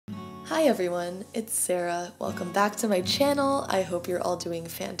Hi everyone, it's Sarah. Welcome back to my channel. I hope you're all doing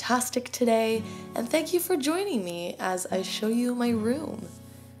fantastic today, and thank you for joining me as I show you my room.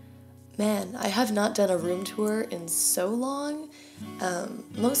 Man, I have not done a room tour in so long,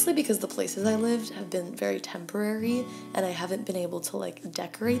 mostly because the places I lived have been very temporary and I haven't been able to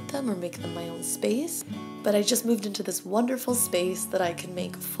decorate them or make them my own space. But I just moved into this wonderful space that I can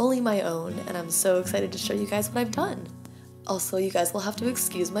make fully my own, and I'm so excited to show you guys what I've done. Also, you guys will have to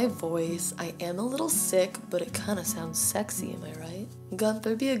excuse my voice. I am a little sick, but it kind of sounds sexy, am I right?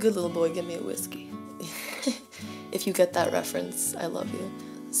 Gunther, be a good little boy, give me a whiskey. If you get that reference, I love you.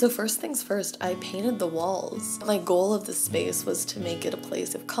 So first things first, I painted the walls. My goal of this space was to make it a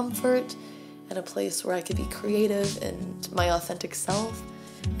place of comfort and a place where I could be creative and my authentic self.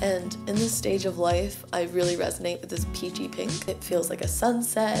 And in this stage of life, I really resonate with this peachy pink. It feels like a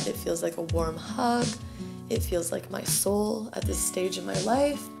sunset, it feels like a warm hug. It feels like my soul at this stage in my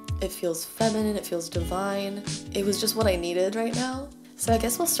life. It feels feminine, it feels divine. It was just what I needed right now. So I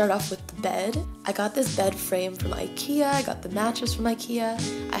guess we'll start off with the bed. I got this bed frame from IKEA, I got the mattress from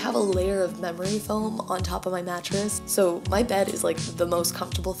IKEA. I have a layer of memory foam on top of my mattress, so my bed is like the most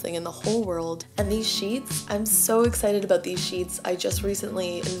comfortable thing in the whole world. And these sheets, I'm so excited about these sheets. I just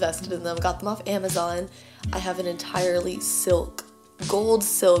recently invested in them, got them off Amazon. I have an entirely gold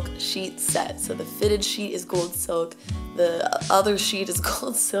silk sheet set. So the fitted sheet is gold silk, the other sheet is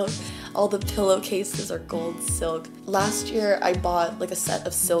gold silk, all the pillowcases are gold silk. Last year I bought a set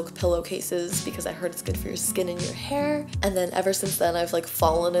of silk pillowcases because I heard it's good for your skin and your hair, and then ever since then I've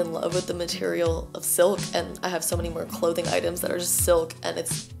fallen in love with the material of silk, and I have so many more clothing items that are just silk, and it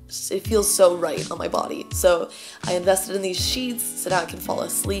feels so right on my body. So I invested in these sheets so now I can fall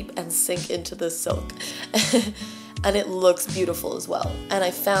asleep and sink into the silk. And it looks beautiful as well. And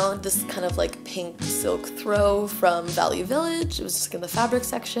I found this kind of pink silk throw from Value Village. It was just in the fabric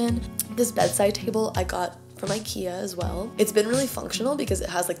section. This bedside table I got from IKEA as well. It's been really functional because it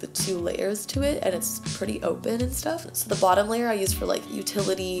has the two layers to it and it's pretty open and stuff. So the bottom layer I use for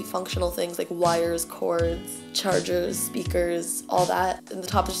utility functional things like wires, cords, chargers, speakers, all that. And the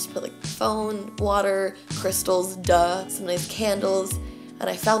top is just for phone, water, crystals, some nice candles. And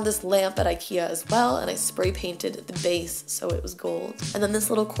I found this lamp at IKEA as well, and I spray painted the base so it was gold. And then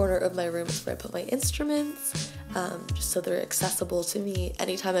this little corner of my room is where I put my instruments, just so they're accessible to me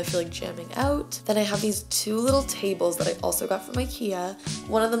anytime I feel like jamming out. Then I have these two little tables that I also got from IKEA.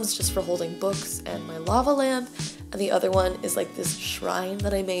 One of them is just for holding books and my lava lamp, and the other one is this shrine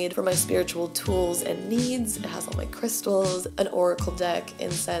that I made for my spiritual tools and needs. It has all my crystals, an oracle deck,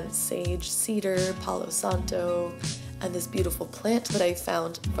 incense, sage, cedar, palo santo, and this beautiful plant that I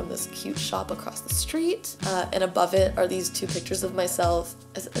found from this cute shop across the street. And above it are these two pictures of myself.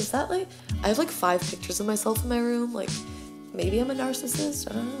 Is that I have 5 pictures of myself in my room. Maybe I'm a narcissist,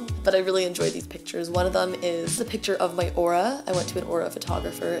 I don't know. But I really enjoy these pictures. One of them is a picture of my aura. I went to an aura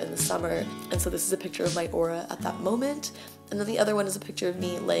photographer in the summer, and so this is a picture of my aura at that moment. And then the other one is a picture of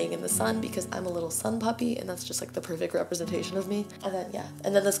me laying in the sun because I'm a little sun puppy, and that's just the perfect representation of me. And then, yeah,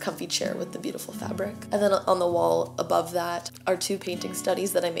 and then this comfy chair with the beautiful fabric. And then on the wall above that are 2 painting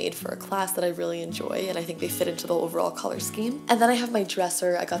studies that I made for a class that I really enjoy, and I think they fit into the overall color scheme. And then I have my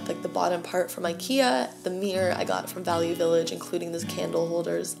dresser. I got the bottom part from IKEA. The mirror I got from Value Village, including these candle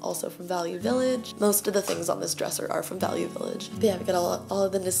holders, also from Value Village. Most of the things on this dresser are from Value Village. But yeah, we got all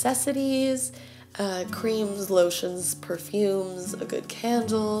of the necessities. Creams, lotions, perfumes, a good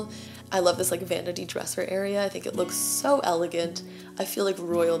candle. I love this vanity dresser area. I think it looks so elegant. I feel like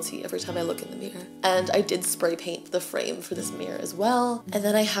royalty every time I look in the mirror. And I did spray paint the frame for this mirror as well. And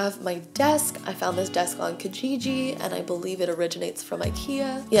then I have my desk. I found this desk on Kijiji, and I believe it originates from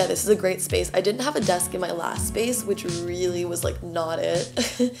IKEA. Yeah, this is a great space. I didn't have a desk in my last space, which really was not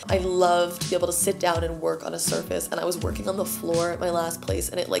it. I love to be able to sit down and work on a surface, and I was working on the floor at my last place,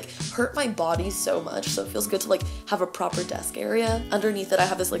 and it hurt my body so much. So it feels good to have a proper desk area. Underneath it, I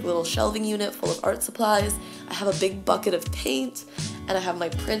have this little shelving unit full of art supplies. I have a big bucket of paint, and I have my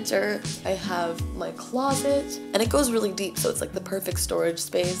printer, I have my closet, and it goes really deep, so it's the perfect storage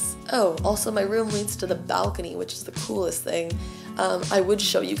space. Oh, also my room leads to the balcony, which is the coolest thing. I would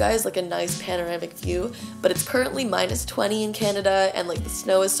show you guys a nice panoramic view, but it's currently -20 in Canada, and the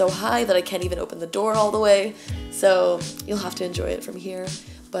snow is so high that I can't even open the door all the way, so you'll have to enjoy it from here.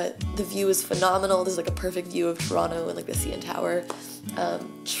 But the view is phenomenal. There's a perfect view of Toronto and the CN Tower.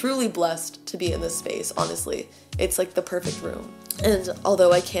 Truly blessed to be in this space, honestly. It's the perfect room. And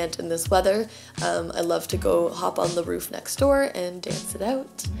although I can't in this weather, I love to go hop on the roof next door and dance it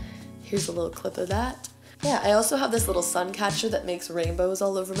out. Here's a little clip of that. Yeah, I also have this little sun catcher that makes rainbows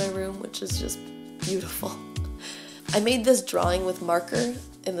all over my room, which is just beautiful. I made this drawing with marker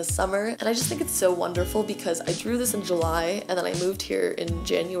in the summer, and I just think it's so wonderful because I drew this in July and then I moved here in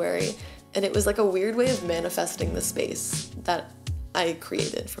January, and it was like a weird way of manifesting the space that I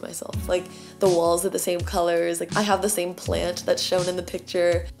created for myself. Like, the walls are the same colors, like I have the same plant that's shown in the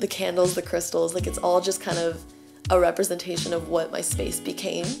picture, the candles, the crystals, like it's all just kind of a representation of what my space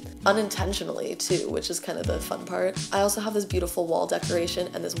became, unintentionally too, which is kind of the fun part. I also have this beautiful wall decoration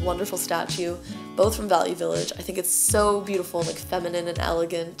and this wonderful statue, both from Value Village. I think it's so beautiful, like feminine and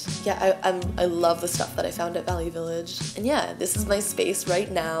elegant. Yeah, I love the stuff that I found at Value Village. And yeah, this is my space right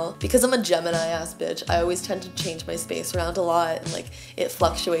now. Because I'm a Gemini ass bitch, I always tend to change my space around a lot, and like it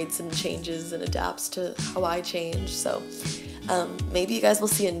fluctuates and changes and adapts to how I change. So maybe you guys will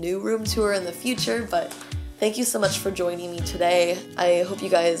see a new room tour in the future, but thank you so much for joining me today. I hope you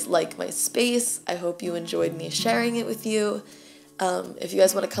guys like my space. I hope you enjoyed me sharing it with you. If you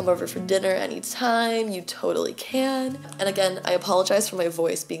guys want to come over for dinner anytime, you totally can. And again, I apologize for my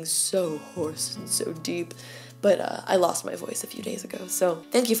voice being so hoarse and so deep, but I lost my voice a few days ago. So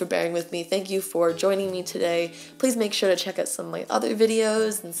thank you for bearing with me. Thank you for joining me today. Please make sure to check out some of my other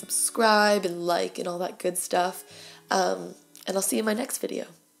videos and subscribe and like and all that good stuff. And I'll see you in my next video.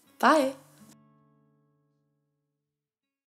 Bye!